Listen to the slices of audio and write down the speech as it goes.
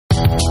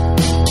We're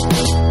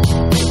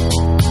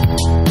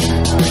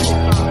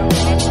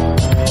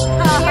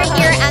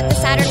here at the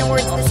Saturn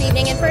Awards this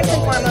evening, and first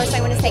and foremost,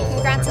 I want to say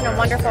congrats on a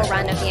wonderful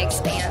run of The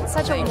Expanse.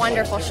 Such a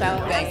wonderful show.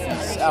 Thank you.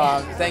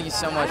 Thank you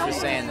so much for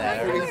saying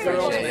that. I really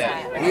appreciate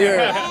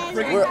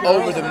it. We're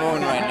over the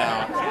moon right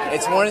now.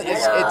 It's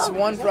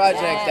one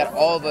project that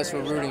all of us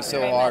were rooting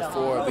so hard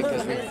for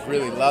because we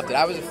really loved it.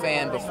 I was a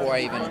fan before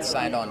I even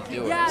signed on to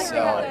do it,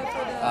 so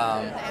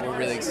we're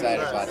really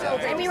excited about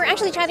that. And we were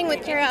actually chatting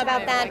with Kara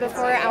about that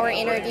before our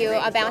interview,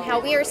 about how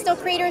we are still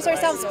creators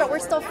ourselves, but we're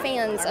still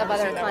fans of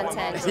other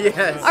content.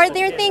 Yes. Are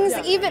there things,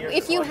 even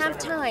if you have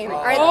time,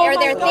 are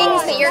there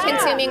things that you're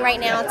consuming right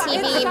now,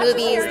 TV,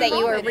 movies, that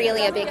you are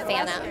really a big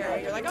fan of?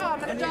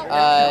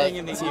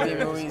 TV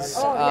movies.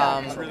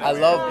 I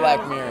love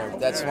Black Mirror.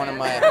 That's one of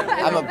my.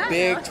 I'm a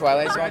big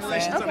Twilight Zone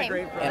fan,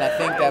 and I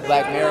think that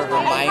Black Mirror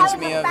reminds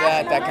me of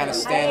that kind of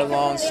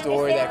standalone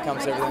story that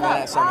comes everything in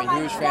that. So I'm a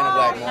huge fan of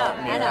Black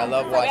Mirror. I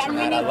love watching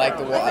that. I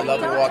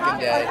love The Walking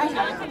Dead.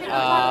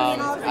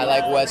 I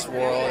like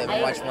Westworld.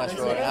 I've watched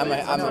Westworld.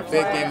 I'm a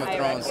big Game of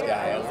Thrones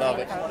guy. I love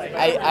it.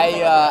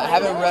 I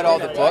haven't read all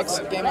the books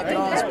of Game of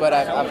Thrones, but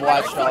I've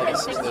watched all the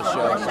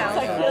shows.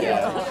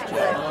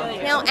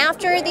 Now,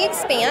 after The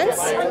Expanse,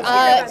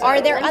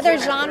 are there other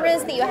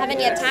genres that you haven't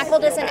yet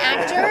tackled as an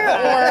actor,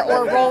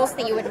 or roles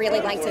that you would really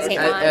like to take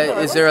on?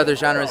 Is there other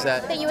genres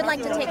that you would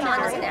like to take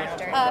on as an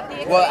actor?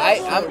 Well,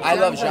 I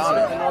love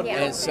genre,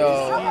 and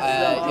so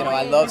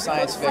I love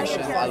science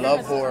fiction, I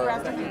love horror,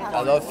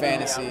 I love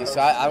fantasy,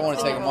 so I want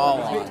to take them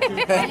all on.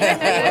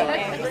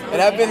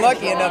 And I've been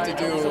lucky enough to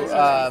do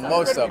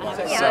most of them,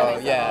 so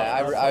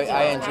yeah,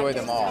 I enjoy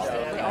them all.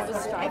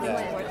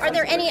 Are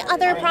there any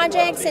other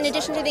projects in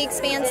addition to The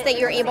Expanse that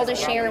you're able to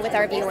share with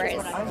our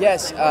viewers?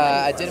 Yes,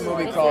 I did a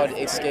movie called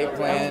Escape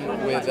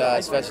Plan with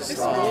Sylvester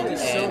Stallone,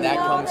 and that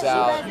comes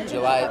out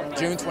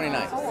June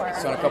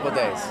 29th, so in a couple of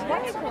days.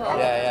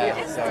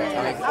 Yeah, so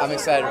I'm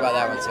excited about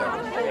that one too.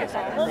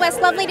 Well, Wes,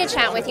 lovely to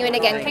chat with you, and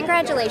again,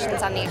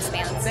 congratulations on The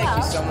Expanse. Thank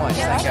you so much.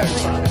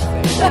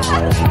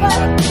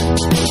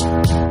 Thank you.